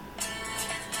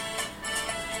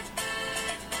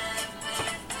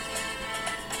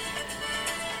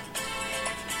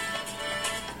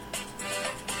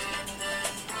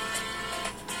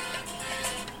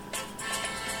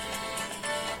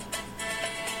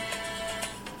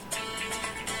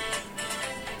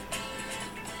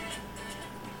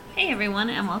everyone,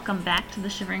 and welcome back to the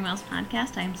Shivering Mouse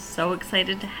podcast. I'm so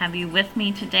excited to have you with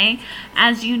me today.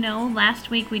 As you know, last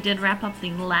week we did wrap up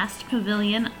the last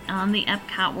pavilion on the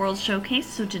EPCOT World Showcase,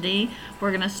 so today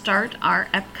we're going to start our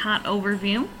EPCOT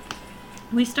overview.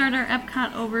 We start our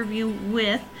EPCOT overview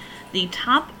with the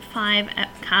top 5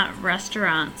 EPCOT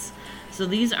restaurants. So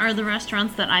these are the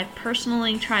restaurants that I've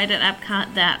personally tried at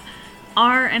EPCOT that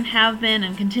are and have been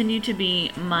and continue to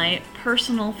be my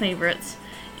personal favorites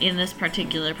in this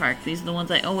particular park. These are the ones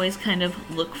I always kind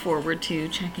of look forward to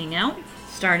checking out.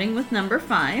 Starting with number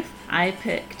 5, I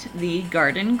picked the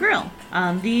Garden Grill.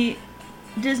 The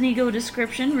Disney Go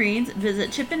description reads,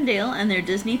 visit Chip and Dale and their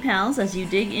Disney pals as you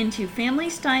dig into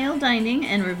family-style dining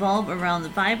and revolve around the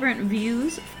vibrant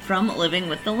views from Living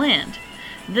with the Land.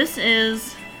 This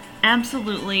is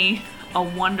absolutely a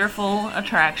wonderful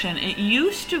attraction. It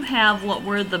used to have what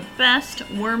were the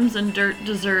best Worms and Dirt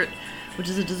dessert, which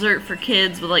is a dessert for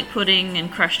kids with like pudding and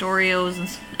crushed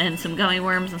Oreos and some gummy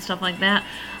worms and stuff like that.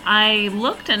 I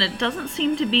looked and it doesn't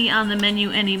seem to be on the menu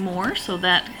anymore, so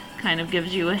that kind of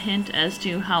gives you a hint as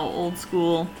to how old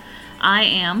school I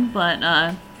am. But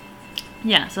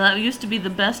yeah, so that used to be the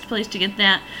best place to get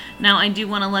that. Now I do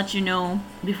want to let you know,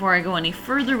 before I go any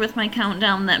further with my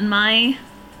countdown, that my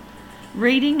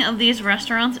rating of these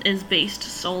restaurants is based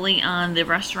solely on the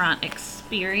restaurant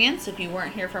experience. If you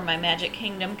weren't here for my Magic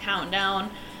Kingdom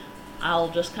countdown, I'll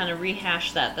just kind of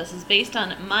rehash that. This is based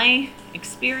on my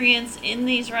experience in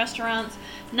these restaurants,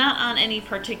 not on any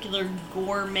particular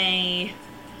gourmet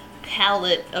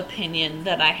palate opinion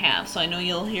that I have. So I know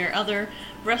you'll hear other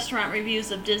restaurant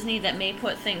reviews of Disney that may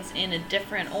put things in a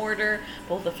different order,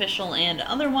 both official and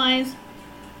otherwise,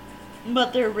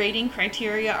 but their rating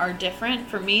criteria are different.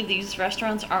 For me, these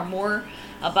restaurants are more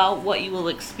about what you will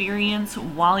experience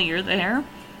while you're there.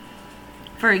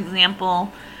 For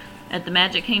example, at the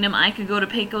Magic Kingdom, I could go to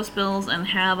Pecos Bill's and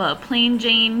have a plain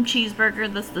Jane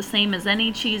cheeseburger that's the same as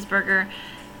any cheeseburger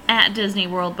at Disney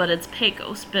World, but it's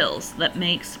Pecos Bill's that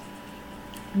makes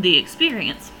the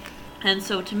experience. And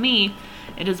so to me,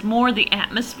 it is more the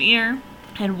atmosphere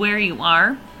and where you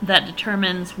are that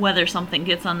determines whether something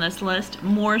gets on this list,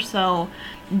 more so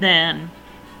than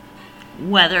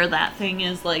whether that thing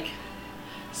is like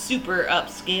super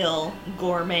upscale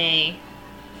gourmet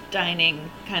dining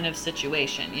kind of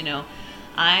situation. You know,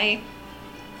 I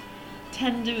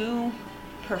tend to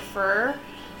prefer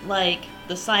like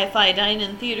the sci-fi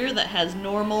dine-in theater that has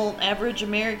normal average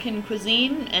American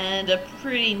cuisine and a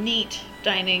pretty neat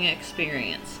dining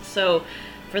experience. So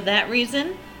for that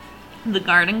reason, the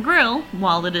Garden Grill,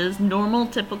 while it is normal,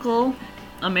 typical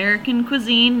American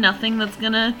cuisine, nothing that's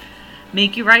gonna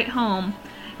make you write home,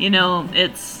 you know,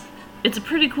 it's a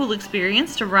pretty cool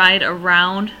experience to ride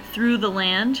around through the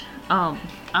land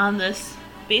on this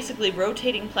basically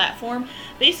rotating platform.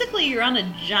 Basically, you're on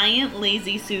a giant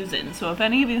Lazy Susan. So if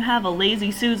any of you have a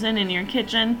Lazy Susan in your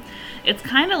kitchen, it's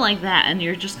kind of like that, and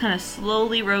you're just kind of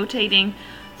slowly rotating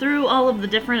through all of the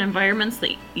different environments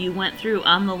that you went through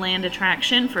on the land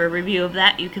attraction. For a review of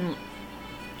that, you can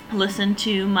listen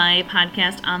to my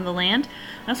podcast On the Land.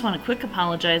 I just want to quick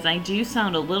apologize. I do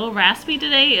sound a little raspy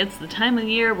today. It's the time of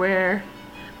year where,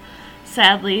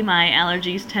 sadly, my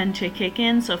allergies tend to kick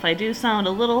in. So if I do sound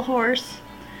a little hoarse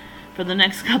for the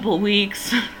next couple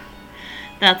weeks,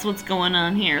 that's what's going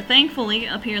on here. Thankfully,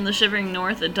 up here in the Shivering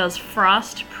North, it does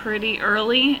frost pretty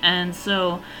early, and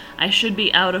so I should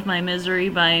be out of my misery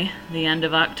by the end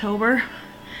of October.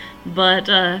 But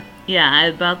yeah,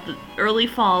 about the early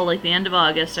fall, like the end of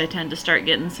August, I tend to start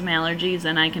getting some allergies,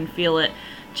 and I can feel it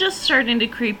just starting to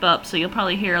creep up, so you'll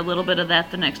probably hear a little bit of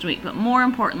that the next week. But more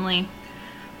importantly,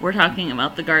 we're talking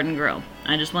about the Garden Grill.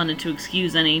 I just wanted to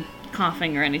excuse any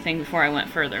coughing or anything before I went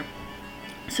further.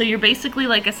 So you're basically,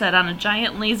 like I said, on a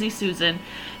giant Lazy Susan,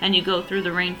 and you go through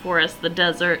the rainforest, the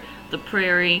desert, the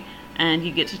prairie, and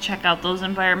you get to check out those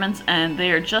environments, and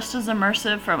they are just as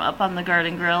immersive from up on the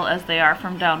Garden Grill as they are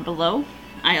from down below.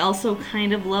 I also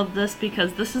kind of love this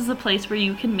because this is a place where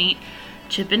you can meet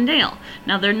Chip and Dale.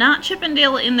 Now, they're not Chip and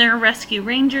Dale in their Rescue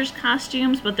Rangers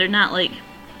costumes, but they're not like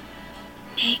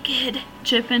naked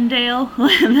Chip and Dale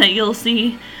that you'll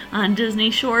see on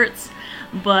Disney shorts,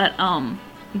 but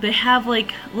they have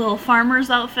like little farmers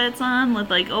outfits on with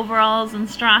like overalls and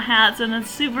straw hats, and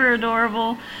it's super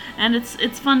adorable, and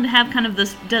it's fun to have kind of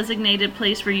this designated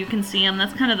place where you can see them.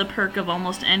 That's kind of the perk of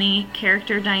almost any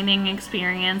character dining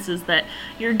experience, is that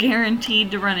you're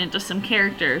guaranteed to run into some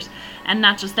characters, and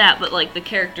not just that, but like the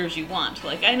characters you want.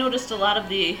 Like I noticed a lot of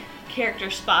the character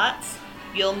spots,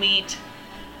 you'll meet,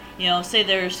 you know, say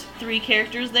there's 3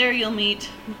 characters there, you'll meet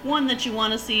one that you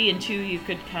want to see and 2 you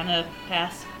could kind of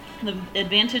pass. The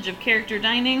advantage of character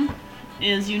dining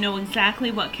is you know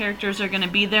exactly what characters are going to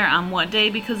be there on what day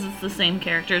because it's the same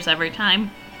characters every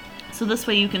time. So this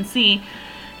way you can see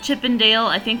Chip and Dale.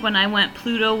 I think when I went,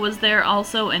 Pluto was there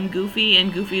also, and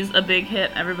Goofy's a big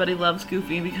hit. Everybody loves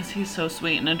Goofy because he's so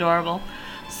sweet and adorable.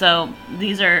 So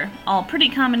these are all pretty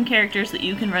common characters that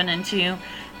you can run into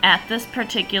at this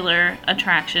particular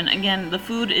attraction. Again, the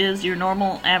food is your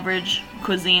normal average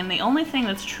cuisine. The only thing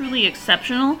that's truly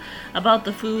exceptional about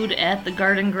the food at the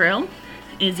Garden Grill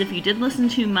is, if you did listen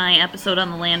to my episode on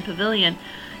the Land Pavilion,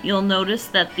 you'll notice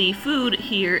that the food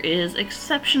here is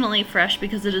exceptionally fresh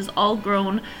because it is all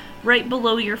grown right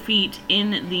below your feet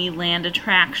in the land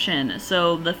attraction.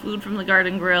 So the food from the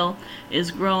Garden Grill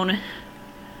is grown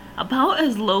about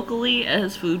as locally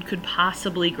as food could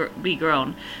possibly be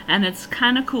grown. And it's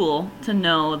kind of cool to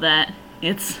know that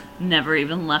it's never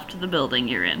even left the building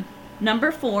you're in.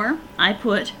 Number 4, I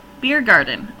put Beer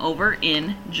Garden over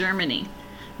in Germany.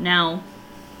 Now,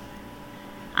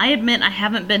 I admit I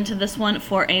haven't been to this one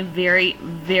for a very,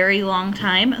 very long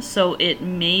time, so it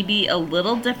may be a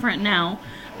little different now.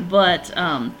 But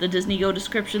the Disney Go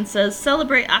description says,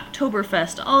 celebrate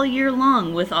Oktoberfest all year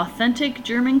long with authentic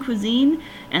German cuisine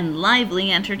and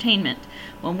lively entertainment.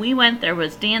 When we went, there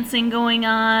was dancing going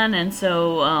on, and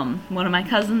so one of my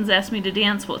cousins asked me to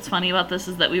dance. What's funny about this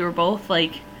is that we were both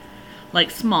like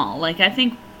small, like I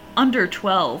think under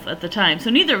 12 at the time. So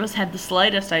neither of us had the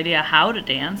slightest idea how to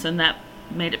dance, and that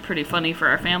made it pretty funny for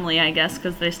our family, I guess,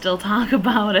 because they still talk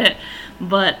about it.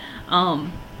 But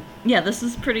yeah, this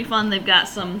is pretty fun. They've got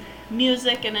some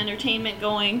music and entertainment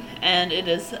going, and it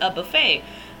is a buffet.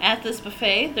 At this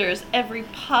buffet, there's every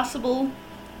possible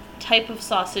type of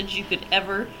sausage you could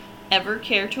ever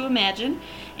care to imagine.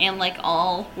 And like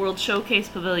all World Showcase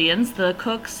pavilions, the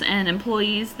cooks and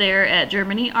employees there at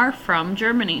Germany are from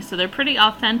Germany. So they're pretty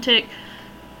authentic.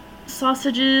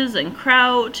 Sausages and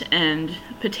kraut and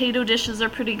potato dishes are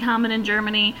pretty common in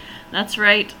Germany. That's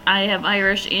right, I have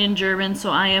Irish and German, so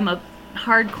I am a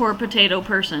hardcore potato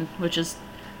person, which is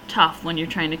tough when you're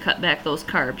trying to cut back those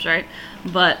carbs, right?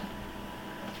 But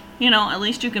you know, at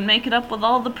least you can make it up with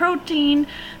all the protein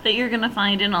that you're going to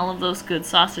find in all of those good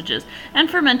sausages. And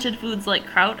fermented foods like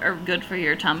kraut are good for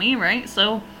your tummy, right?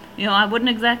 So, you know, I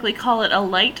wouldn't exactly call it a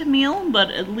light meal,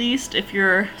 but at least if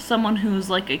you're someone who's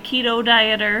like a keto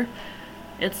dieter,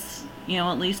 it's, you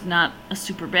know, at least not a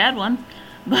super bad one.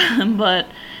 But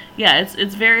yeah,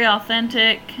 it's very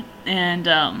authentic and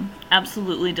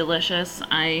absolutely delicious.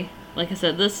 Like I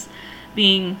said, this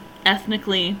being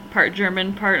ethnically part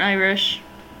German, part Irish,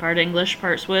 part English,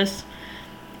 part Swiss,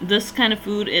 this kind of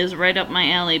food is right up my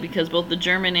alley because both the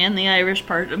German and the Irish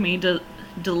part of me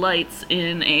delights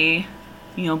in a,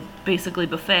 you know, basically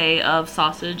buffet of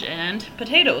sausage and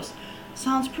potatoes.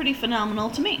 Sounds pretty phenomenal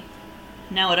to me.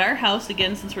 Now at our house,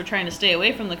 again, since we're trying to stay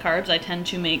away from the carbs, I tend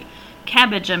to make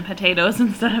cabbage and potatoes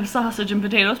instead of sausage and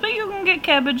potatoes, but you can get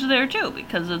cabbage there too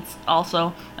because it's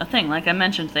also a thing. Like I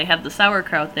mentioned, they have the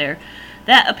sauerkraut there.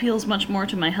 That appeals much more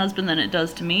to my husband than it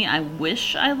does to me. I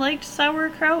wish I liked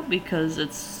sauerkraut because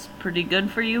it's pretty good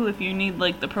for you if you need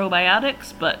like the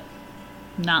probiotics, but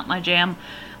not my jam.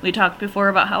 We talked before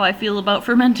about how I feel about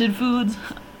fermented foods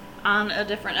on a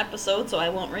different episode, so I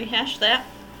won't rehash that.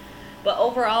 But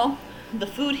overall, the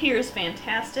food here is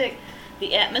fantastic.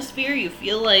 The atmosphere, you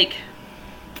feel like,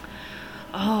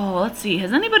 oh, let's see,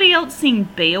 has anybody else seen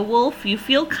Beowulf? You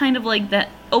feel kind of like that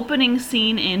opening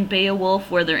scene in Beowulf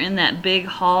where they're in that big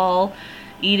hall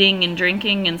eating and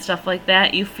drinking and stuff like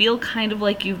that. You feel kind of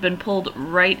like you've been pulled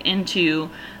right into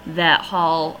that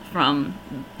hall from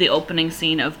the opening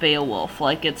scene of Beowulf.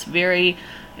 Like it's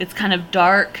kind of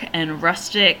dark and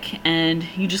rustic, and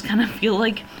you just kind of feel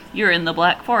like you're in the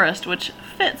Black Forest, which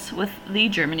fits with the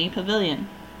Germany Pavilion.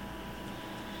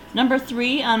 Number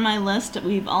 3 on my list,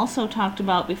 we've also talked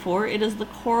about before. It is the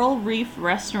Coral Reef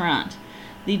Restaurant.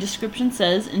 The description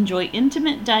says, enjoy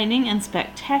intimate dining and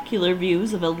spectacular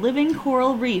views of a living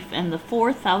coral reef and the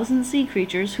 4,000 sea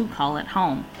creatures who call it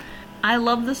home. I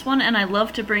love this one, and I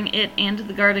love to bring it and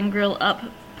the Garden Grill up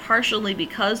partially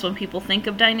because when people think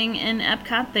of dining in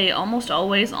EPCOT, they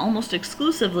almost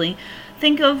exclusively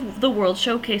think of the World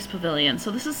Showcase Pavilion. So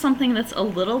this is something that's a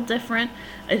little different.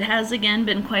 It has, again,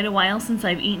 been quite a while since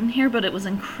I've eaten here, but it was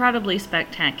incredibly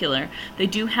spectacular. They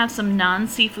do have some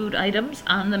non-seafood items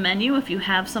on the menu if you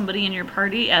have somebody in your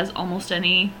party, as almost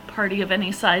any party of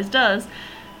any size does,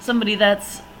 somebody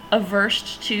that's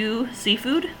averse to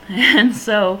seafood. And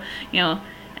so, you know,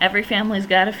 every family's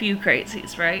got a few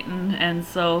crazies, right? And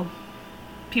so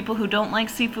people who don't like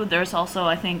seafood, there's also,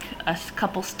 I think, a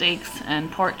couple steaks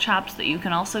and pork chops that you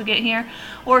can also get here.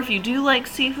 Or if you do like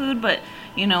seafood, but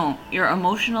you're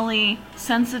emotionally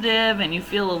sensitive and you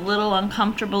feel a little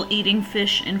uncomfortable eating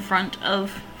fish in front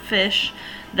of fish,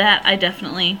 that I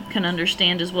definitely can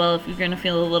understand as well if you're going to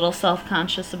feel a little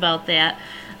self-conscious about that.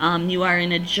 You are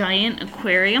in a giant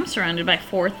aquarium surrounded by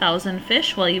 4,000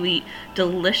 fish while you eat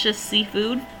delicious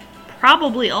seafood,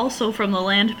 probably also from the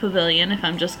land pavilion, if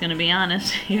I'm just going to be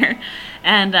honest here.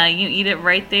 And you eat it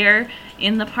right there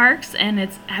in the parks, and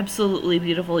it's absolutely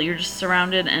beautiful. You're just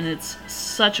surrounded, and it's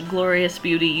such glorious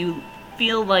beauty. You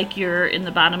feel like you're in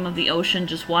the bottom of the ocean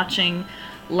just watching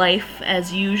life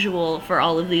as usual for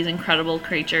all of these incredible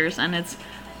creatures, and it's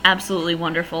absolutely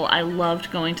wonderful. I loved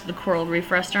going to the Coral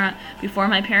Reef restaurant. Before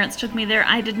my parents took me there,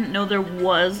 I didn't know there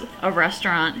was a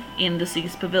restaurant in the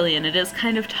Seas Pavilion. It is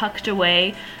kind of tucked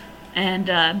away, and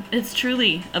it's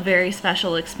truly a very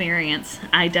special experience.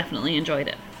 I definitely enjoyed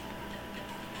it.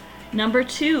 Number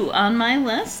 2 on my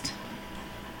list,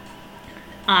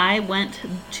 I went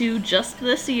to just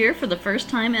this year for the first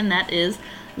time, and that is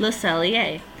Le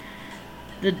Cellier.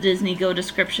 The Disney Go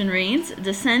description reads,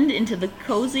 "Descend into the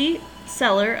cozy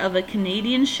cellar of a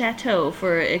Canadian chateau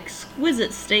for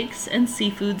exquisite steaks and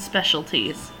seafood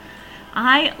specialties."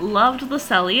 I loved Le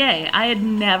Cellier. I had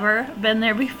never been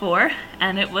there before,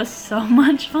 and it was so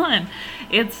much fun.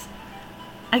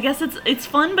 I guess it's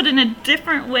fun, but in a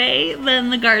different way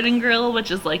than the Garden Grill, which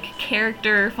is like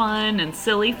character fun and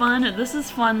silly fun. This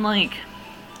is fun like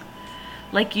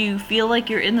you feel like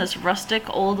you're in this rustic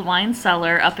old wine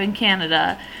cellar up in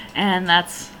Canada, and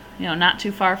that's not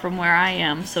too far from where I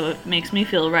am, so it makes me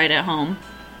feel right at home.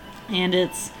 And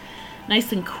it's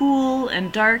nice and cool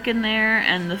and dark in there,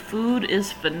 and the food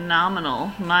is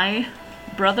phenomenal. My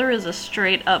brother is a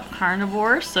straight up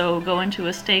carnivore, so going to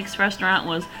a steaks restaurant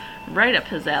was right up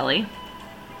his alley.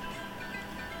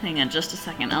 Hang on just a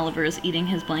second, Oliver is eating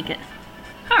his blanket.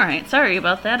 Alright, sorry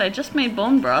about that. I just made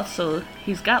bone broth, so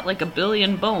he's got like a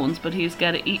billion bones, but he's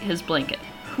got to eat his blanket.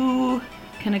 Who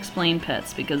can explain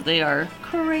pets? Because they are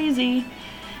crazy.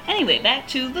 Anyway, back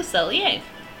to the Cellier.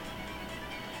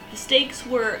 The steaks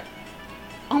were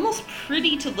almost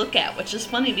pretty to look at, which is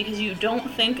funny because you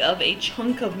don't think of a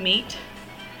chunk of meat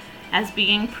as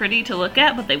being pretty to look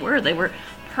at, but they were. They were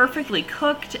perfectly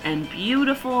cooked and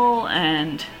beautiful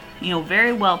and,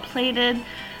 very well plated.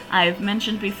 I've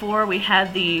mentioned before we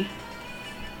had the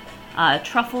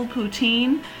truffle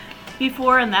poutine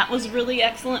before, and that was really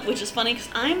excellent, which is funny because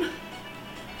I'm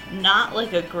not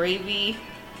like a gravy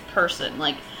person.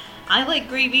 Like, I like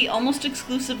gravy almost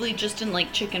exclusively just in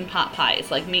like chicken pot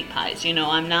pies, like meat pies.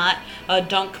 I'm not a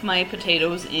dunk my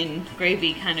potatoes in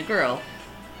gravy kind of girl.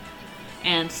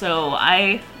 And so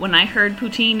when I heard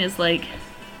poutine is like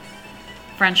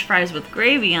French fries with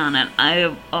gravy on it,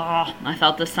 I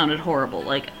thought this sounded horrible.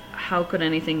 Like, how could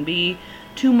anything be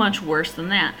too much worse than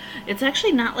that? It's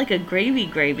actually not like a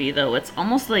gravy though. It's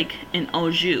almost like an au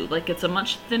jus. Like, it's a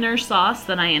much thinner sauce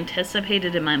than I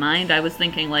anticipated in my mind. I was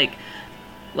thinking like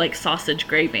sausage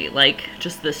gravy, like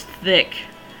just this thick,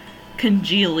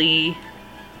 congealy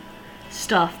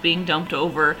stuff being dumped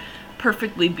over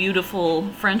perfectly beautiful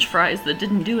French fries that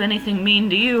didn't do anything mean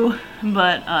to you.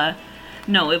 But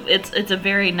no, it's a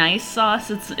very nice sauce.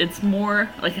 It's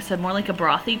more, like I said, more like a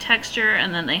brothy texture,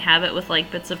 and then they have it with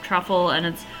like bits of truffle, and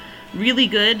it's really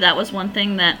good. That was one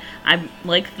thing that I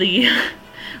like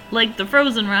the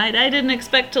Frozen ride. I didn't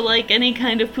expect to like any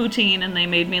kind of poutine, and they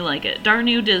made me like it. Darn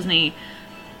you, Disney,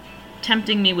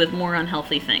 tempting me with more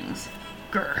unhealthy things.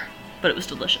 Grr. But it was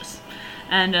delicious.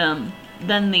 And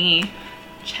then the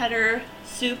cheddar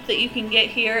soup that you can get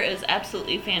here is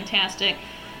absolutely fantastic.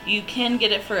 You can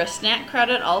get it for a snack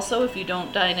credit also if you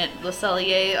don't dine at Le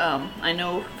Cellier. I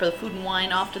know for the Food and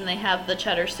Wine often they have the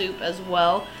cheddar soup as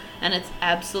well, and it's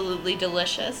absolutely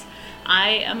delicious. I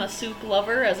am a soup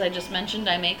lover. As I just mentioned,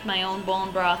 I make my own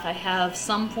bone broth. I have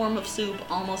some form of soup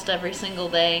almost every single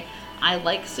day. I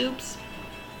like soups.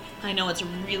 I know it's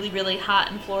really, really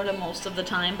hot in Florida most of the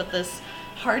time, but this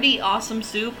hearty, awesome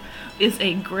soup is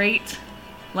a great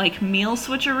meal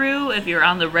switcheroo if you're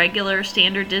on the regular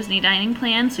standard Disney dining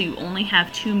plan, so you only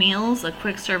have 2 meals, a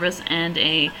quick service and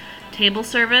a table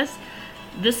service.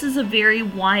 This is a very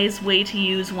wise way to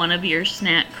use one of your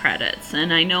snack credits.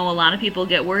 And I know a lot of people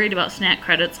get worried about snack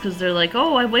credits because they're like,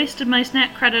 oh, I wasted my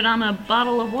snack credit on a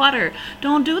bottle of water.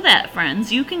 Don't do that,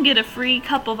 friends. You can get a free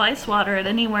cup of ice water at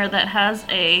anywhere that has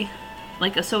a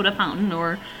soda fountain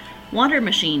or water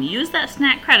machine. Use that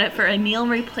snack credit for a meal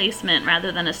replacement rather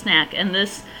than a snack, and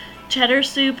this cheddar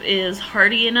soup is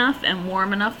hearty enough and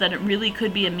warm enough that it really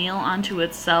could be a meal unto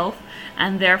itself,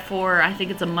 and therefore I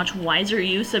think it's a much wiser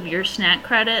use of your snack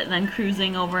credit than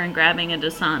cruising over and grabbing a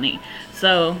Dasani.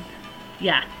 So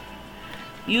yeah,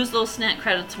 use those snack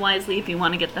credits wisely if you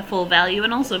want to get the full value,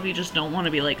 and also if you just don't want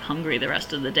to be like hungry the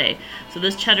rest of the day. So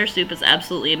this cheddar soup is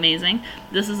absolutely amazing.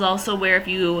 This is also where, if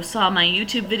you saw my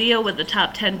YouTube video with the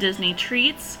top 10 Disney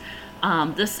treats,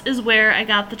 this is where I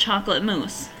got the chocolate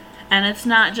mousse. And it's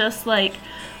not just like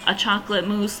a chocolate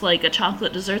mousse, like a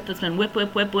chocolate dessert that's been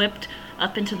whipped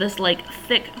up into this like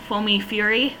thick foamy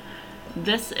fury.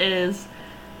 This is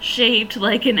shaped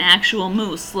like an actual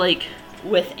mousse, like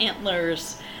with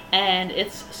antlers, and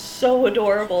it's so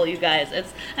adorable, you guys.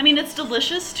 It's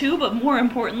delicious too, but more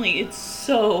importantly, it's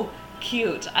so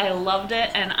cute. I loved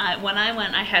it, and when I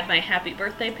went, I had my happy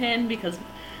birthday pin because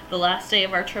the last day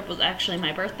of our trip was actually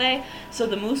my birthday. So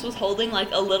the moose was holding like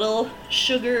a little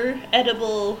sugar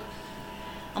edible,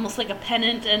 almost like a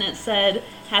pennant, and it said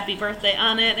happy birthday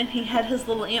on it, and he had his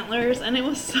little antlers, and it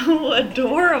was so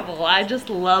adorable. I just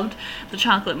loved the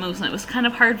chocolate mousse, and it was kind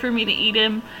of hard for me to eat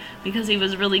him because he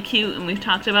was really cute. And when we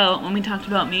talked about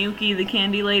Miyuki, the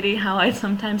candy lady, how I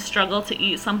sometimes struggle to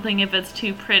eat something if it's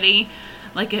too pretty.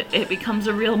 Like it becomes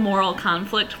a real moral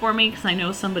conflict for me because I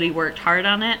know somebody worked hard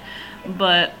on it.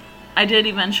 But I did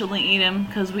eventually eat him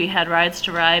because we had rides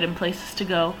to ride and places to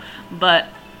go. But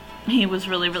he was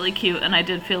really, really cute, and I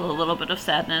did feel a little bit of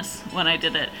sadness when I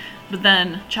did it. But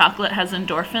then chocolate has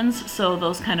endorphins, so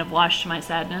those kind of washed my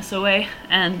sadness away,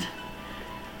 and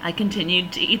I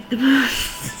continued to eat the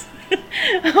mousse.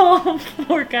 Oh,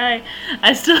 poor guy.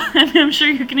 I'm sure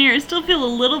you can hear, I still feel a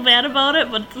little bad about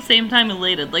it, but at the same time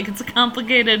elated. Like, it's a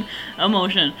complicated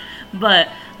emotion. But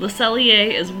Le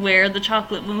Cellier is where the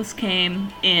chocolate mousse came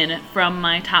in from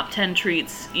my top 10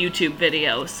 treats YouTube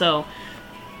video. So,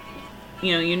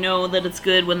 you know that it's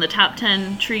good when the top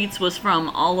 10 treats was from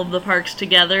all of the parks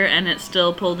together, and it's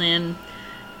still pulled in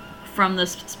from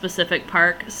this specific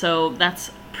park. So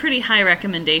that's pretty high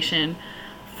recommendation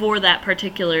for that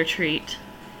particular treat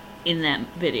in that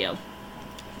video.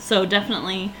 So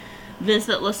definitely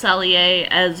visit Le Cellier.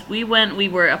 As we went, we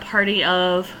were a party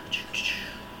of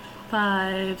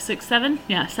 5, 6, 7?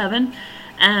 Yeah, 7.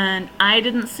 And I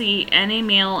didn't see any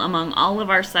meal among all of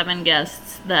our 7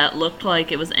 guests that looked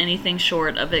like it was anything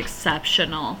short of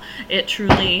exceptional. It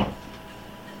truly...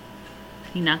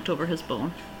 He knocked over his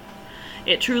bone.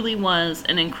 It truly was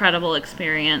an incredible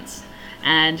experience,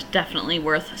 and definitely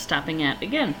worth stopping at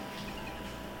again.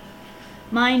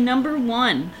 My number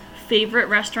 1 favorite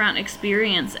restaurant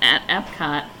experience at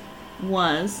EPCOT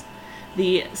was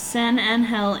the San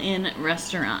Angel Inn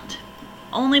restaurant.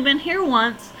 Only been here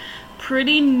once.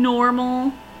 Pretty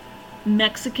normal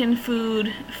Mexican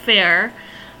food fare.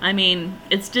 I mean,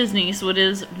 it's Disney, so it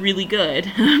is really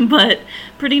good, but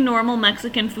pretty normal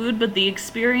Mexican food, but the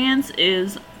experience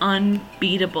is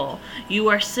unbeatable. You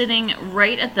are sitting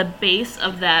right at the base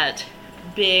of that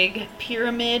big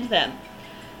pyramid,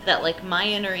 that like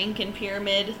Mayan or Incan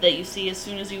pyramid that you see as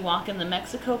soon as you walk in the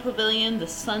Mexico Pavilion. The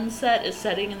sunset is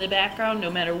setting in the background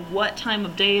no matter what time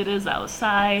of day it is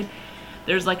outside.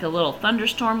 There's like a little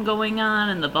thunderstorm going on,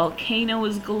 and the volcano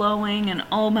is glowing, and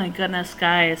oh my goodness,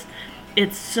 guys,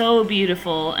 it's so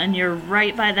beautiful. And you're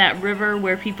right by that river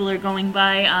where people are going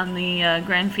by on the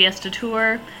Grand Fiesta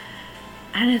Tour,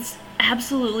 and it's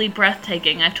absolutely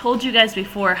breathtaking. I've told you guys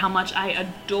before how much I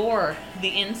adore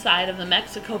the inside of the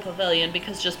Mexico Pavilion,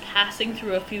 because just passing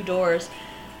through a few doors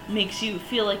makes you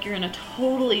feel like you're in a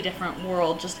totally different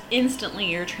world. Just instantly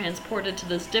you're transported to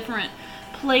this different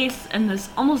place and this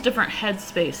almost different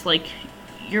headspace. Like,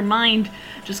 your mind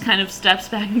just kind of steps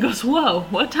back and goes, whoa,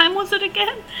 what time was it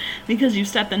again? Because you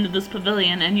step into this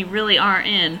pavilion and you really are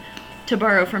in, to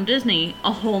borrow from Disney,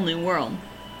 a whole new world.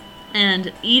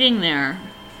 And eating there,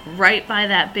 right by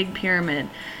that big pyramid,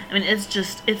 I mean,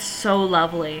 it's so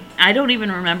lovely. I don't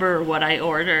even remember what I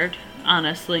ordered,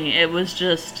 honestly. It was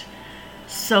just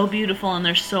so beautiful, and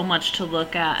there's so much to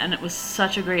look at, and it was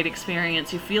such a great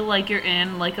experience. You feel like you're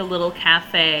in like a little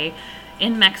cafe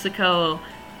in Mexico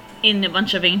in a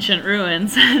bunch of ancient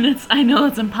ruins, and I know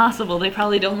it's impossible. They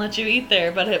probably don't let you eat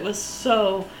there, but it was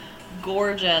so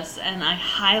gorgeous, and I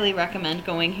highly recommend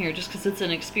going here just because it's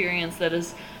an experience that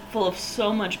is full of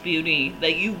so much beauty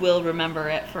that you will remember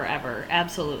it forever.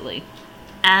 Absolutely.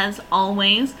 As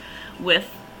always,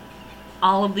 with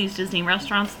all of these Disney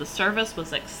restaurants, the service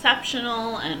was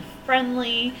exceptional and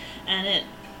friendly, and it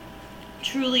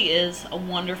truly is a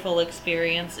wonderful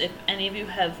experience. If any of you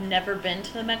have never been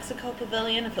to the Mexico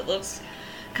Pavilion, if it looks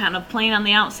kind of playing on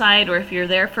the outside, or if you're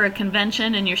there for a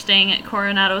convention and you're staying at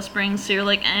Coronado Springs, so you're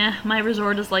like, my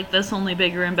resort is like this, only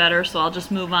bigger and better, so I'll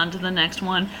just move on to the next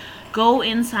one. Go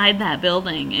inside that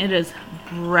building. It is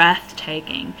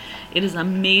breathtaking. It is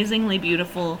amazingly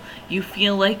beautiful. You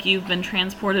feel like you've been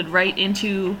transported right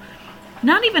into,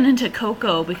 not even into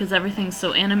Coco, because everything's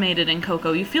so animated in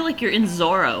Coco. You feel like you're in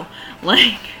Zorro.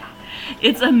 Like,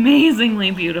 it's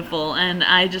amazingly beautiful, and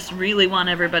I just really want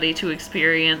everybody to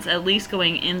experience at least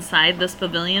going inside this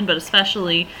pavilion, but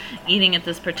especially eating at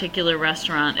this particular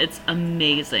restaurant. It's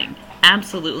amazing.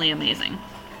 Absolutely amazing.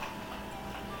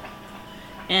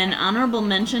 An honorable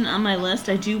mention on my list,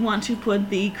 I do want to put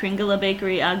the Kringla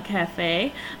Bakery Ag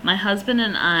Cafe. My husband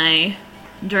and I,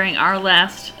 during our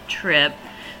last trip,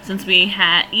 since we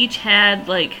each had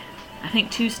like, I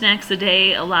think 2 snacks a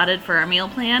day allotted for our meal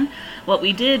plan, what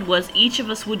we did was each of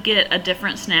us would get a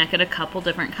different snack at a couple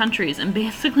different countries. And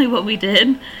basically what we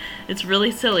did, it's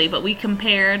really silly, but we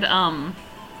compared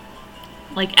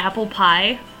like apple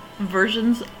pie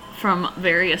versions from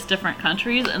various different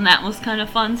countries, and that was kind of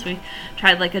fun. So we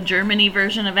tried like a Germany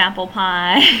version of apple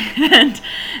pie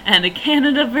and a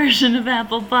Canada version of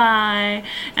apple pie,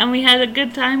 and we had a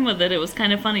good time with it. It was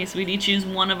kind of funny. So we'd each use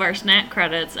one of our snack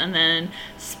credits and then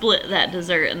split that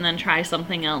dessert and then try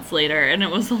something else later, and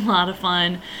it was a lot of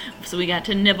fun. So we got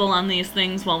to nibble on these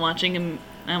things while watching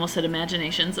I almost said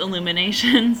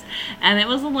Illuminations, and it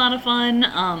was a lot of fun.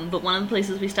 But one of the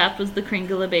places we stopped was the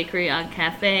Kringla Bakery Ag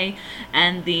Cafe,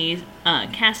 and the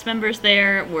cast members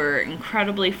there were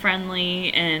incredibly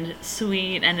friendly and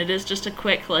sweet, and it is just a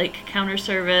quick, like, counter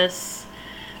service,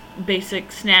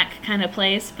 basic snack kind of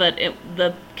place, but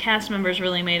the cast members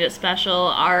really made it special.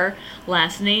 Our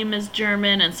last name is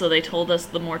German, and so they told us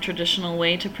the more traditional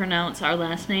way to pronounce our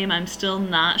last name. I'm still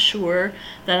not sure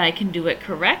that I can do it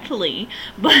correctly,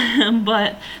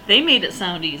 but they made it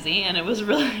sound easy, and it was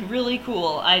really, really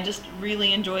cool. I just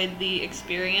really enjoyed the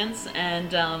experience,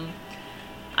 and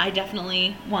I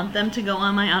definitely want them to go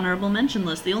on my honorable mention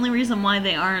list. The only reason why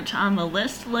they aren't on the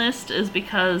list is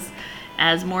because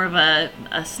as more of a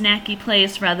snacky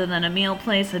place rather than a meal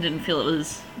place, I didn't feel it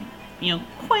was,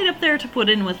 quite up there to put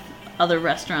in with other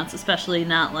restaurants, especially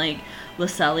not like Le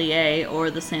Cellier or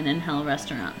the Saint Angel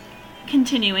restaurant.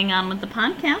 Continuing on with the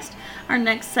podcast, our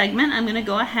next segment, I'm going to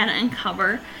go ahead and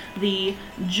cover the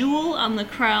jewel on the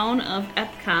crown of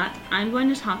EPCOT. I'm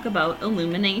going to talk about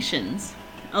Illuminations.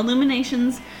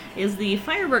 Illuminations is the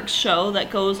fireworks show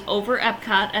that goes over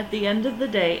EPCOT at the end of the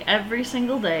day, every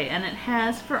single day, and it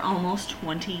has for almost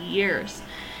 20 years.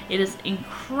 It is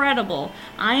incredible.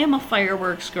 I am a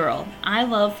fireworks girl. I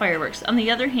love fireworks. On the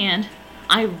other hand,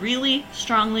 I really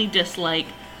strongly dislike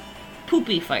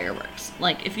poopy fireworks.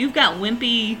 Like, if you've got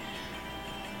wimpy,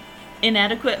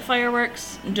 inadequate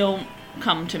fireworks, don't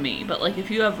come to me. But, like,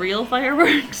 if you have real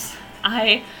fireworks,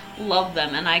 I love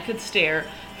them, and I could stare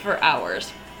for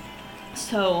hours.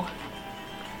 So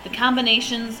the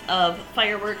combinations of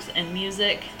fireworks and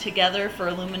music together for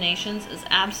Illuminations is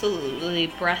absolutely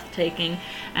breathtaking,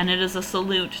 and it is a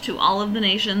salute to all of the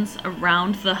nations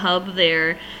around the hub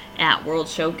there at World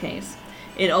Showcase.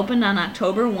 It opened on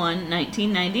October 1,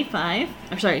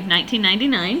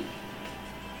 1999.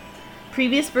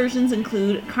 Previous versions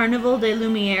include Carnival des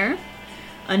Lumières,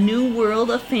 A New World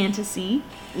of Fantasy,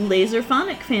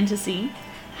 Laserphonic Fantasy,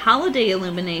 Holiday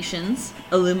Illuminations,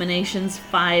 Illuminations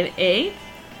 5A,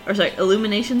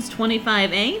 Illuminations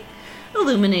 25A,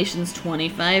 Illuminations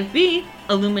 25B,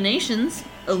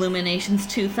 Illuminations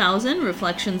 2000,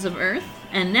 Reflections of Earth,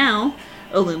 and now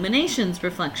Illuminations,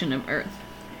 Reflection of Earth.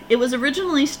 It was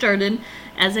originally started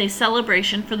as a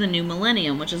celebration for the new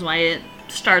millennium, which is why it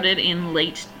started in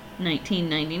late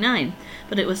 1999.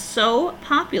 But it was so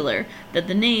popular that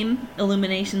the name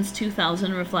Illuminations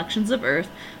 2000, Reflections of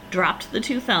Earth dropped the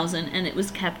 2000, and it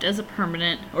was kept as a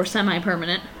permanent or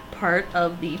semi-permanent part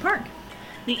of the park.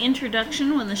 The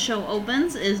introduction when the show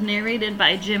opens is narrated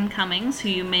by Jim Cummings, who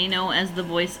you may know as the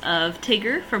voice of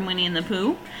Tigger from Winnie and the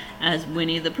Pooh, as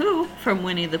Winnie the Pooh from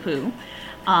Winnie the Pooh,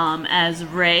 as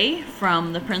Ray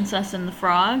from The Princess and the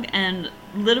Frog, and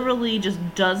literally just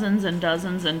dozens and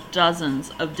dozens and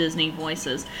dozens of Disney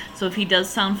voices. So if he does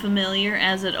sound familiar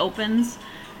as it opens,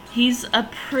 he's a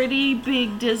pretty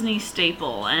big Disney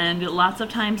staple, and lots of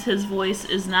times his voice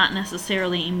is not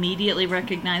necessarily immediately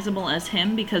recognizable as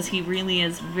him because he really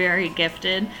is very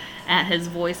gifted at his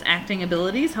voice acting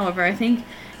abilities. However, I think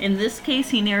in this case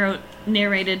he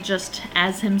narrated just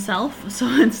as himself, so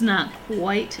it's not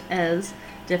quite as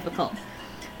difficult.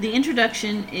 The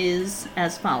introduction is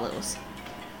as follows.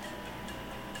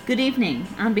 Good evening.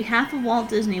 On behalf of Walt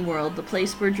Disney World, the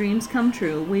place where dreams come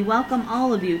true, we welcome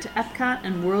all of you to EPCOT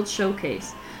and World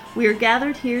Showcase. We are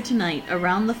gathered here tonight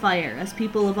around the fire as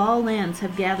people of all lands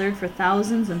have gathered for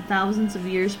thousands and thousands of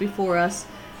years before us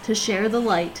to share the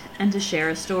light and to share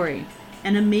a story.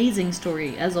 An amazing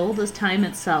story as old as time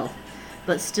itself,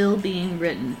 but still being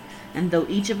written. And though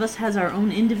each of us has our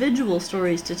own individual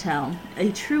stories to tell,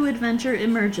 a true adventure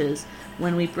emerges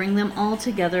when we bring them all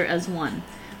together as one.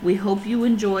 We hope you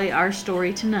enjoy our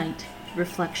story tonight,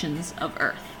 Reflections of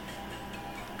Earth.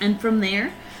 And from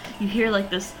there, you hear like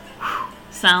this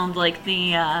sound like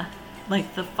the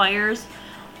fires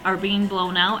are being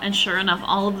blown out, and sure enough,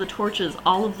 all of the torches,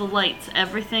 all of the lights,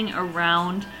 everything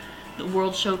around the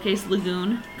World Showcase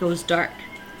Lagoon goes dark.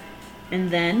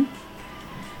 And then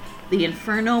the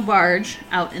Inferno barge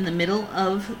out in the middle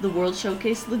of the World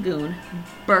Showcase Lagoon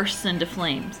bursts into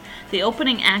flames. The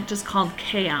opening act is called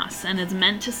Chaos, and it's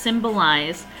meant to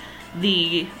symbolize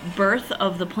the birth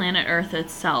of the planet Earth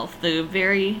itself, the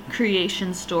very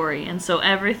creation story. And so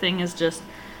everything is just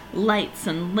lights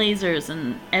and lasers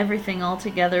and everything all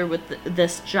together with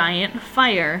this giant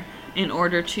fire in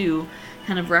order to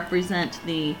kind of represent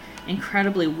the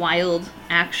incredibly wild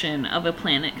action of a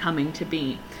planet coming to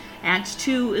be. Act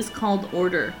 2 is called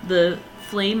Order. The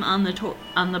flame on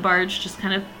the barge just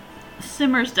kind of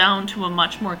simmers down to a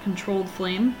much more controlled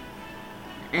flame,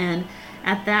 and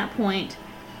at that point,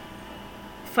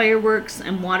 fireworks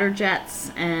and water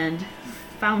jets and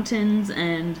fountains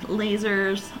and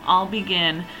lasers all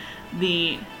begin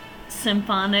the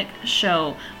symphonic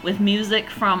show with music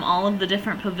from all of the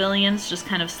different pavilions, just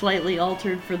kind of slightly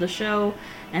altered for the show,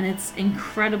 and it's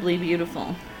incredibly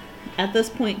beautiful. At this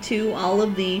point too, all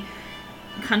of the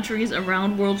countries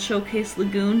around World Showcase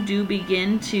Lagoon do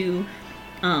begin to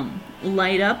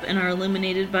light up and are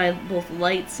illuminated by both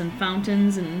lights and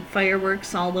fountains and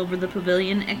fireworks all over the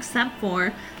pavilion, except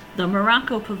for the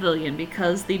Morocco pavilion,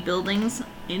 because the buildings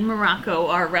in Morocco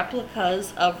are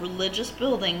replicas of religious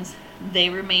buildings. They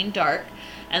remain dark,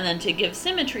 and then to give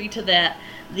symmetry to that,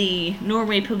 the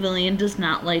Norway pavilion does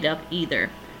not light up either.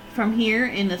 From here,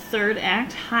 in the third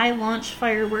act, high launch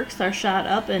fireworks are shot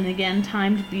up and again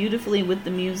timed beautifully with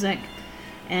the music,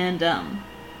 and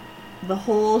the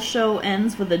whole show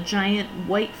ends with a giant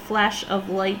white flash of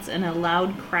lights and a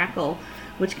loud crackle,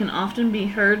 which can often be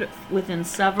heard within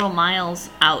several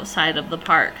miles outside of the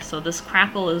park. So this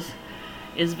crackle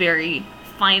is very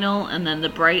final, and then the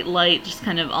bright light just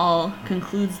kind of all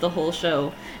concludes the whole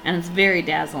show, and it's very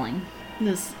dazzling.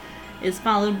 This is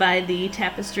followed by the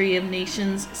Tapestry of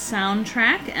Nations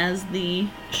soundtrack as the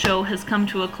show has come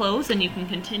to a close, and you can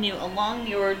continue along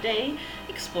your day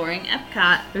exploring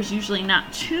EPCOT. There's usually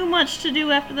not too much to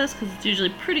do after this because it's usually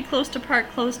pretty close to park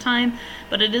close time,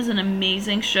 but it is an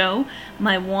amazing show.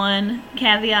 My one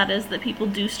caveat is that people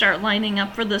do start lining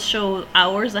up for this show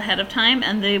hours ahead of time,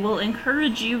 and they will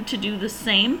encourage you to do the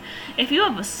same. If you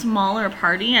have a smaller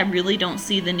party, I really don't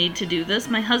see the need to do this.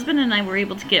 My husband and I were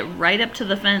able to get right up to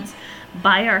the fence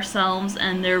by ourselves,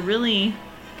 and there really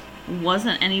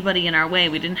wasn't anybody in our way.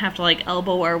 We didn't have to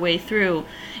elbow our way through.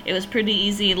 It was pretty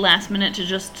easy last minute to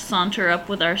just saunter up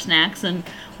with our snacks and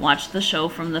watch the show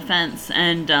from the fence.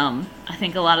 And I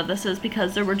think a lot of this is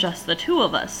because there were just the two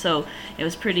of us, so it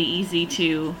was pretty easy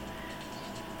to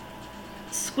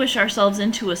squish ourselves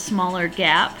into a smaller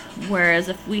gap, whereas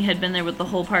if we had been there with the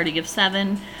whole party of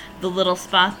 7, the little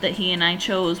spot that he and I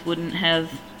chose wouldn't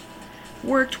have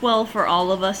worked well for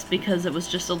all of us because it was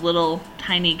just a little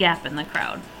tiny gap in the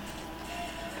crowd.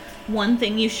 One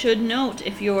thing you should note,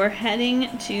 if you're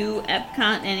heading to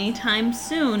EPCOT anytime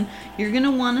soon, you're going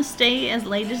to want to stay as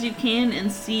late as you can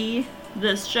and see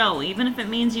this show, even if it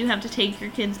means you have to take your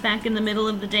kids back in the middle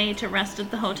of the day to rest at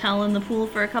the hotel and the pool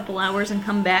for a couple hours and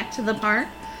come back to the park,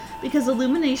 because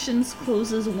Illuminations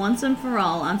closes once and for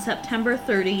all on September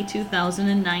 30,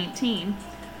 2019.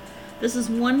 This is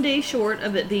one day short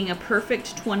of it being a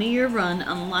perfect 20-year run,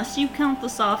 unless you count the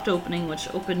soft opening,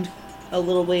 which opened a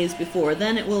little ways before.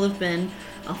 Then it will have been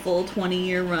a full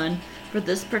 20-year run for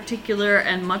this particular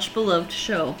and much beloved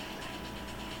show.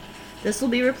 This will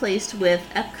be replaced with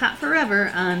EPCOT Forever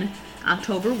on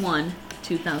October 1,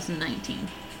 2019.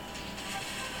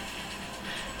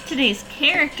 Today's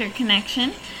character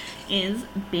connection is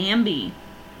Bambi.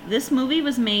 This movie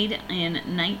was made in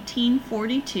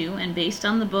 1942 and based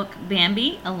on the book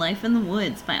Bambi, A Life in the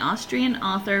Woods by Austrian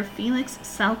author Felix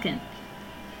Salkin.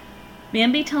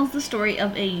 Bambi tells the story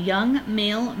of a young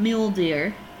male mule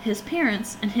deer, his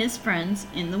parents, and his friends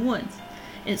in the woods.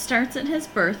 It starts at his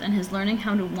birth and his learning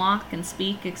how to walk and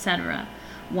speak, etc.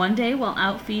 One day, while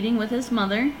out feeding with his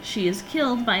mother, she is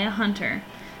killed by a hunter.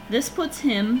 This puts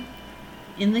him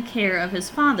in the care of his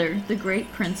father, the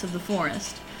great prince of the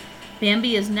forest.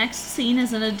 Bambi is next seen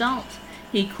as an adult.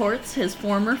 He courts his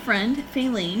former friend,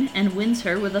 Faline, and wins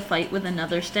her with a fight with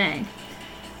another stag.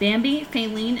 Bambi,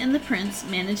 Faline, and the prince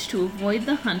manage to avoid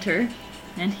the hunter,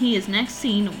 and he is next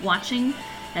seen watching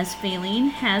as Faline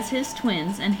has his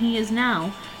twins, and he is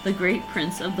now the great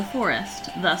prince of the forest.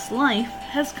 Thus, life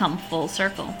has come full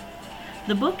circle.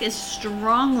 The book is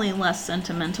strongly less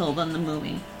sentimental than the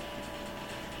movie.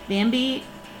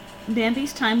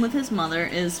 Bambi's time with his mother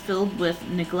is filled with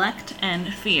neglect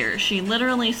and fear. She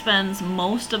literally spends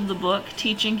most of the book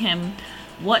teaching him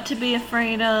what to be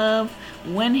afraid of,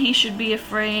 when he should be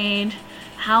afraid,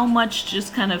 how much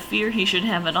just kind of fear he should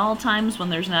have at all times when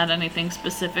there's not anything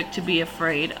specific to be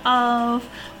afraid of,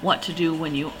 what to do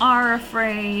when you are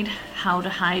afraid, how to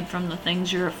hide from the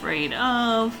things you're afraid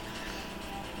of.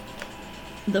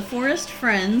 The forest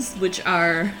friends, which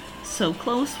are so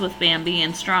close with Bambi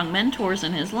and strong mentors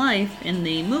in his life in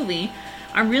the movie,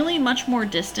 are really much more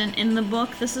distant in the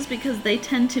book. This is because they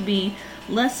tend to be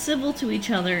less civil to each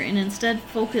other and instead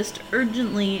focused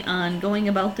urgently on going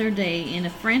about their day in a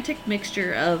frantic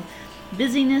mixture of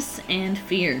busyness and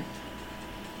fear.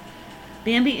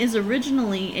 Bambi is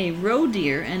originally a roe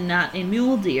deer and not a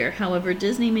mule deer. However,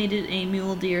 Disney made it a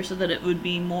mule deer so that it would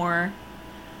be more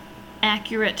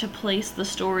accurate to place the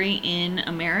story in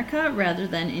America rather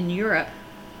than in Europe.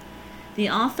 The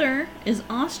author is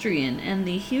Austrian, and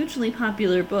the hugely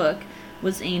popular book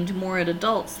was aimed more at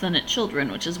adults than at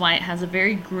children, which is why it has a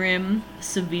very grim,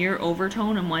 severe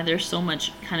overtone and why there's so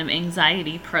much kind of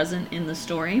anxiety present in the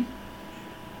story.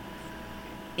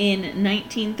 In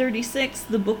 1936,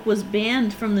 the book was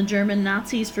banned from the German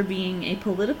Nazis for being a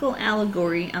political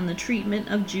allegory on the treatment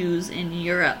of Jews in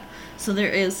Europe. So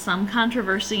there is some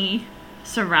controversy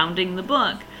surrounding the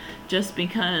book, just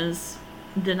because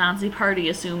the Nazi Party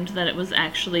assumed that it was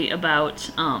actually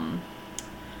about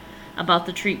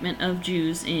the treatment of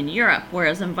Jews in Europe,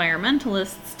 whereas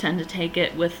environmentalists tend to take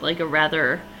it with like a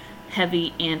rather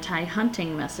heavy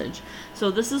anti-hunting message.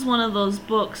 So this is one of those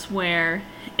books where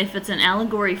if it's an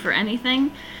allegory for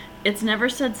anything, it's never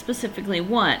said specifically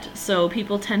what, so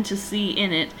people tend to see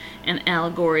in it an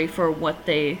allegory for what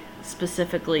they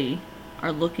specifically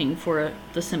are looking for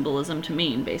the symbolism to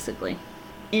mean, basically.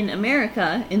 In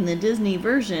America, in the Disney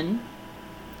version,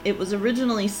 it was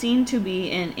originally seen to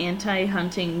be an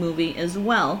anti-hunting movie as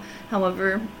well.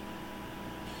 However,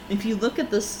 if you look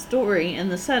at the story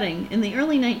and the setting, in the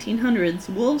early 1900s,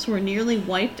 wolves were nearly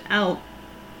wiped out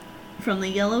from the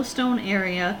Yellowstone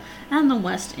area and the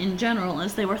West in general,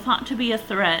 as they were thought to be a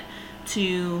threat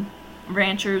to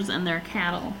ranchers and their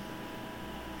cattle.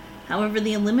 However,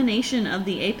 the elimination of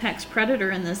the apex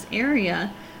predator in this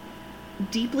area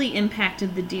deeply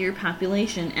impacted the deer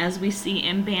population, as we see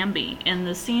in Bambi. In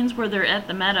the scenes where they're at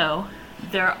the meadow,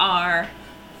 there are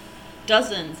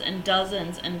dozens and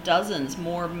dozens and dozens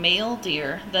more male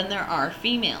deer than there are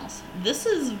females. This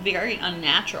is very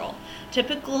unnatural.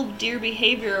 Typical deer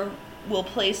behavior will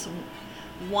place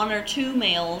one or two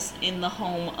males in the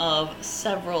home of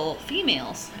several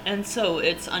females, and so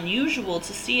it's unusual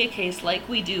to see a case like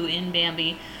we do in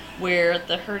Bambi, where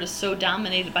the herd is so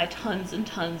dominated by tons and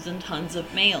tons and tons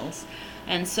of males.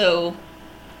 And so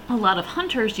a lot of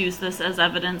hunters use this as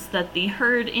evidence that the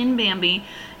herd in Bambi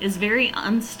is very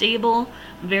unstable,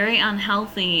 very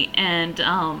unhealthy, and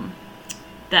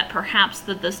that perhaps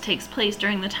that this takes place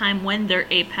during the time when their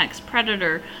apex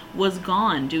predator was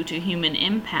gone due to human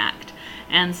impact.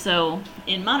 And so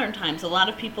in modern times, a lot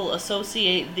of people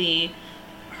associate the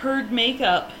herd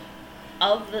makeup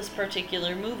of this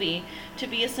particular movie to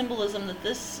be a symbolism that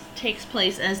this takes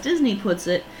place, as Disney puts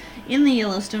it, in the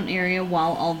Yellowstone area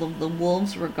while all of the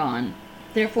wolves were gone.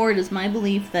 Therefore, it is my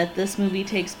belief that this movie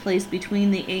takes place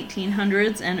between the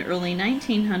 1800s and early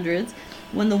 1900s,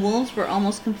 when the wolves were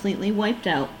almost completely wiped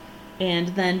out, and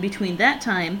then between that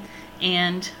time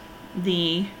and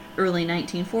the early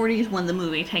 1940s when the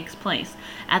movie takes place.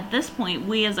 At this point,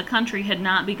 we as a country had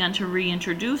not begun to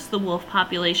reintroduce the wolf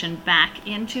population back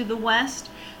into the West,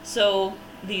 so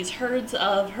these herds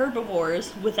of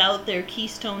herbivores without their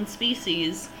keystone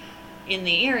species in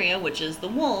the area, which is the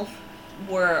wolf,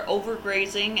 were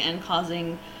overgrazing and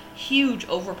causing huge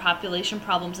overpopulation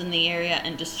problems in the area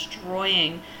and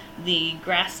destroying the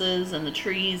grasses and the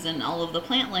trees and all of the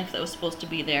plant life that was supposed to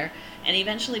be there, and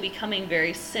eventually becoming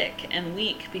very sick and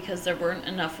weak because there weren't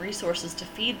enough resources to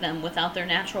feed them without their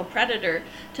natural predator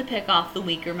to pick off the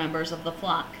weaker members of the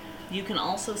flock. You can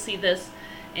also see this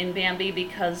in Bambi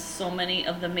because so many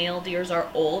of the male deers are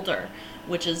older,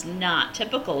 which is not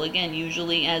typical. Again,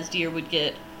 usually as deer would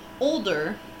get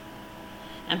older,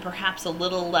 and perhaps a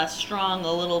little less strong,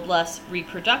 a little less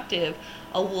reproductive,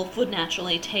 a wolf would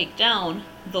naturally take down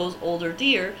those older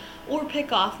deer or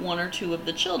pick off one or two of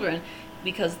the children,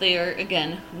 because they are,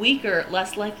 again, weaker,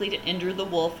 less likely to injure the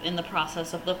wolf in the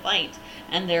process of the fight,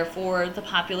 and therefore the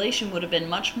population would have been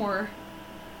much more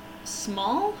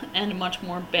small and much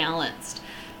more balanced.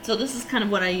 So this is kind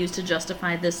of what I use to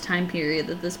justify this time period,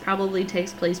 that this probably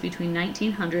takes place between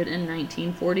 1900 and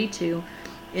 1942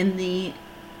 in the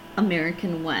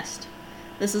American West.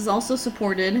 This is also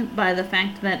supported by the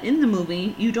fact that in the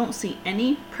movie you don't see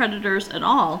any predators at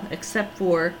all except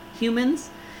for humans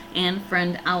and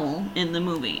Friend Owl in the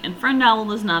movie. And Friend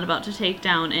Owl is not about to take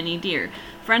down any deer.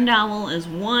 Friend Owl is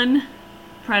one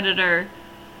predator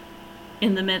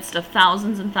in the midst of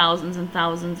thousands and thousands and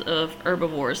thousands of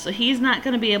herbivores. So he's not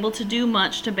going to be able to do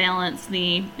much to balance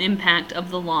the impact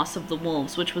of the loss of the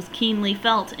wolves, which was keenly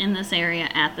felt in this area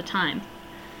at the time.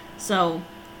 So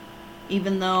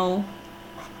even though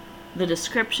the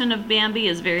description of Bambi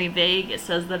is very vague, it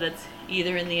says that it's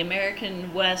either in the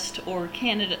American West or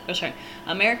Canada,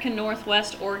 American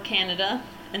Northwest or Canada,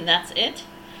 and that's it.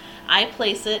 I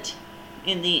place it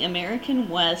in the American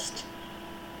West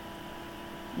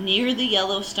near the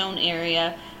Yellowstone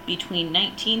area between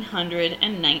 1900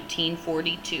 and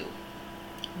 1942.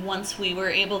 Once we were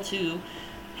able to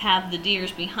have the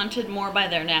deers be hunted more by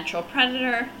their natural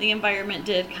predator, the environment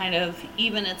did kind of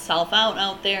even itself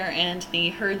out there, and the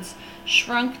herds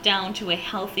shrunk down to a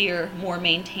healthier, more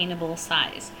maintainable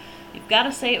size. You've got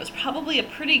to say it was probably a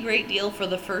pretty great deal for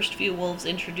the first few wolves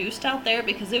introduced out there,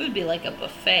 because it would be like a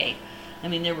buffet. I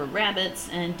mean, there were rabbits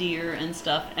and deer and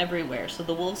stuff everywhere, so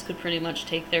the wolves could pretty much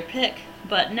take their pick.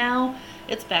 But now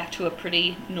it's back to a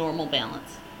pretty normal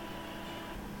balance.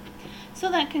 So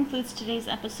that concludes today's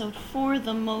episode for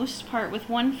the most part, with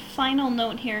one final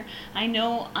note here. I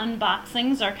know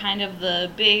unboxings are kind of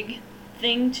the big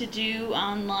thing to do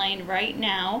online right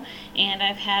now, and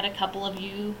I've had a couple of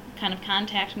you kind of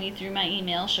contact me through my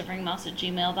email,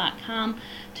 shiveringmouse@gmail.com,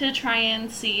 to try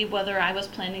and see whether I was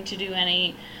planning to do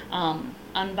any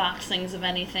unboxings of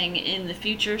anything in the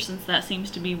future, since that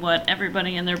seems to be what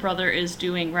everybody and their brother is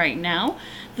doing right now.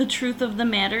 The truth of the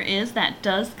matter is that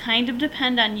does kind of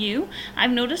depend on you.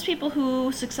 I've noticed people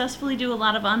who successfully do a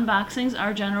lot of unboxings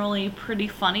are generally pretty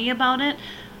funny about it.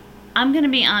 I'm going to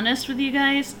be honest with you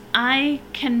guys, I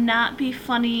cannot be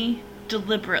funny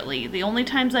deliberately. The only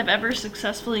times I've ever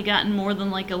successfully gotten more than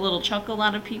like a little chuckle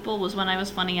out of people was when I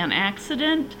was funny on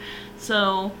accident.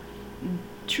 So,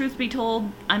 truth be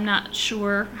told, I'm not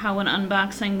sure how an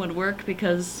unboxing would work,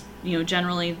 because,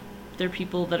 generally they're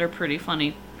people that are pretty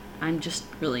funny. I'm just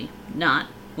really not.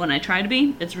 When I try to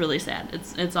be, it's really sad.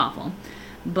 It's awful.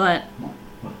 But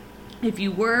if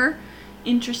you were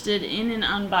interested in an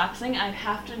unboxing, I'd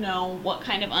have to know what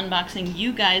kind of unboxing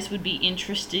you guys would be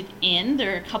interested in.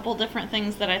 There are a couple different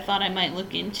things that I thought I might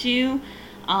look into.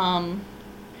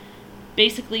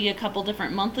 Basically a couple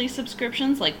different monthly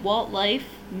subscriptions like Walt Life,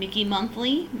 Mickey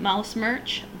Monthly, Mouse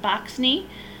Merch, Boxney,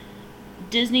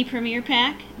 Disney Premier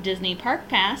Pack, Disney Park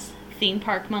Pass, Theme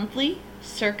Park Monthly,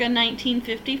 Circa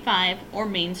 1955, or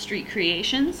Main Street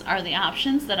Creations are the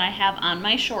options that I have on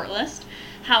my shortlist.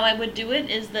 How I would do it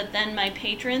is that then my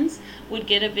patrons would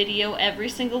get a video every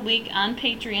single week on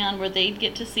Patreon where they'd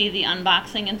get to see the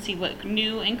unboxing and see what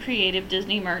new and creative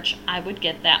Disney merch I would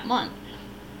get that month.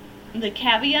 The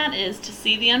caveat is, to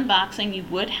see the unboxing, you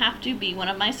would have to be one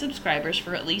of my subscribers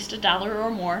for at least $1 or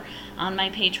more on my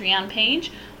Patreon page.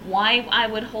 Why I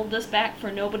would hold this back for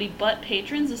nobody but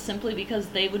patrons is simply because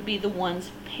they would be the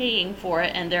ones paying for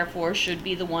it, and therefore should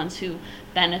be the ones who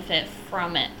benefit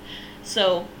from it.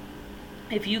 So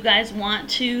if you guys want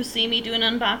to see me do an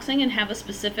unboxing and have a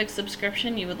specific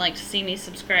subscription you would like to see me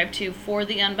subscribe to for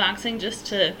the unboxing, just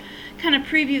to kind of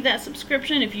preview that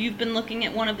subscription, if you've been looking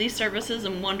at one of these services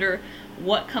and wonder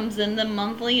what comes in them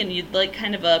monthly and you'd like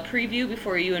kind of a preview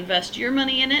before you invest your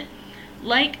money in it,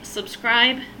 like,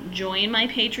 subscribe, join my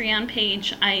Patreon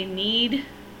page. I need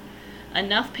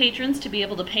enough patrons to be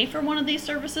able to pay for one of these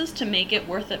services to make it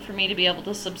worth it for me to be able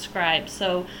to subscribe.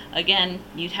 So again,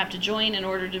 you'd have to join in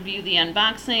order to view the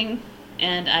unboxing,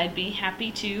 and I'd be happy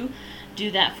to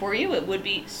do that for you. It would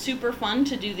be super fun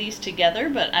to do these together,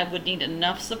 but I would need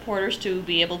enough supporters to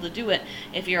be able to do it.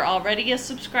 If you're already a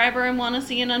subscriber and want to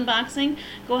see an unboxing,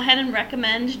 go ahead and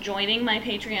recommend joining my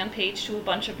Patreon page to a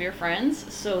bunch of your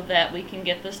friends so that we can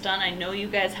get this done. I know you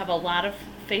guys have a lot of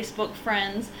Facebook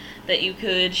friends that you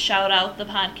could shout out the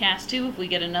podcast to. If we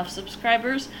get enough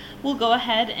subscribers, we'll go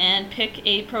ahead and pick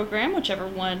a program, whichever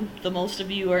one the most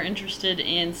of you are interested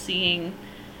in seeing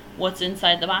what's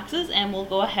inside the boxes, and we'll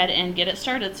go ahead and get it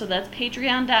started. So that's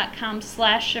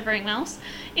patreon.com/shiveringmouse.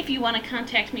 If you want to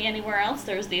contact me anywhere else,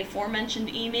 there's the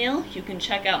aforementioned email. You can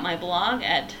check out my blog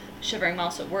at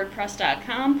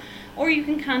shiveringmouse@wordpress.com, or you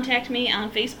can contact me on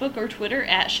Facebook or Twitter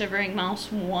at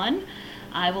shiveringmouse1.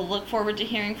 I will look forward to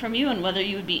hearing from you and whether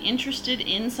you would be interested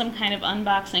in some kind of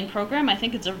unboxing program. I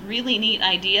think it's a really neat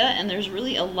idea, and there's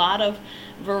really a lot of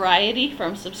variety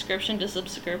from subscription to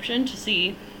subscription to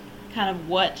see kind of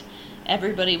what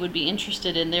everybody would be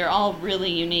interested in. They're all really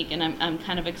unique, and I'm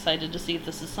kind of excited to see if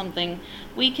this is something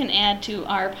we can add to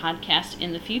our podcast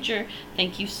in the future.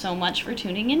 Thank you so much for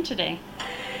tuning in today.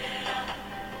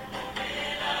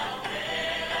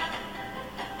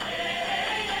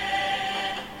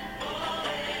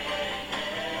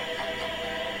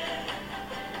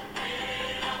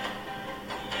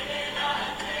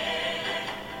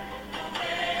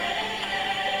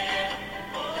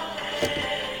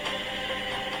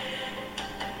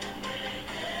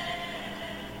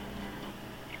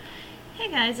 Hey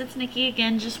guys, it's Nikki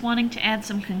again, just wanting to add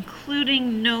some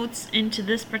concluding notes into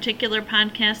this particular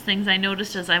podcast, things I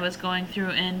noticed as I was going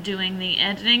through and doing the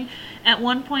editing. At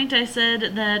one point I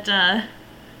said that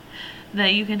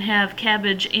you can have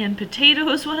cabbage and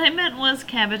potatoes. What I meant was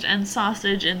cabbage and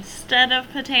sausage instead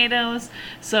of potatoes,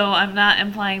 so I'm not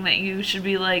implying that you should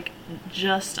be like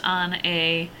just on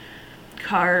a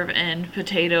carb and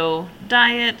potato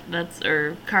diet,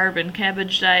 or carb and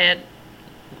cabbage diet.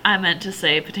 I meant to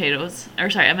say potatoes,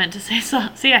 I meant to say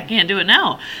see, I can't do it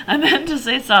now. I meant to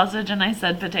say sausage and I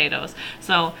said potatoes.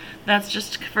 So that's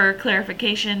just for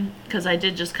clarification, because I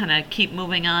did just kind of keep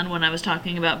moving on when I was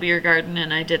talking about beer garden,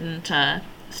 and I didn't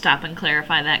stop and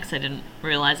clarify that because I didn't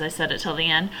realize I said it till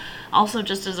the end. Also,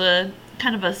 just as a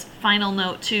kind of a final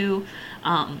note too,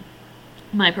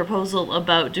 my proposal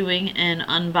about doing an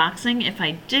unboxing. If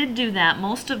I did do that,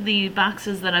 most of the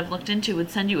boxes that I've looked into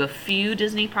would send you a few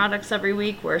Disney products every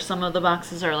week, where some of the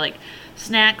boxes are like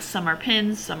snacks, some are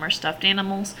pins, some are stuffed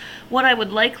animals. What I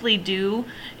would likely do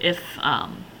if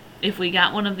we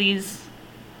got one of these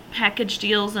package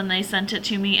deals and they sent it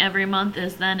to me every month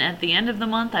is then at the end of the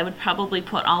month I would probably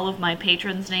put all of my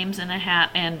patrons' names in a hat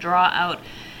and draw out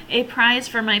a prize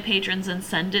for my patrons and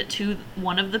send it to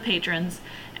one of the patrons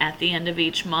at the end of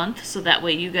each month, so that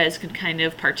way you guys could kind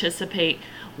of participate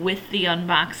with the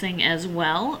unboxing as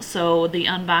well. So the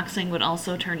unboxing would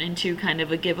also turn into kind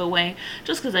of a giveaway,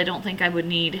 just because I don't think I would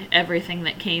need everything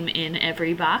that came in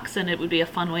every box, and it would be a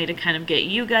fun way to kind of get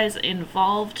you guys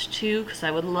involved too, because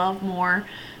I would love more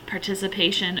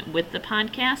participation with the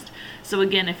podcast. So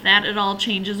again, if that at all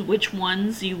changes which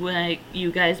ones you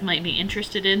guys might be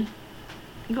interested in,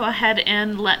 go ahead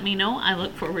and let me know. I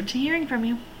look forward to hearing from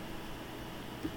you.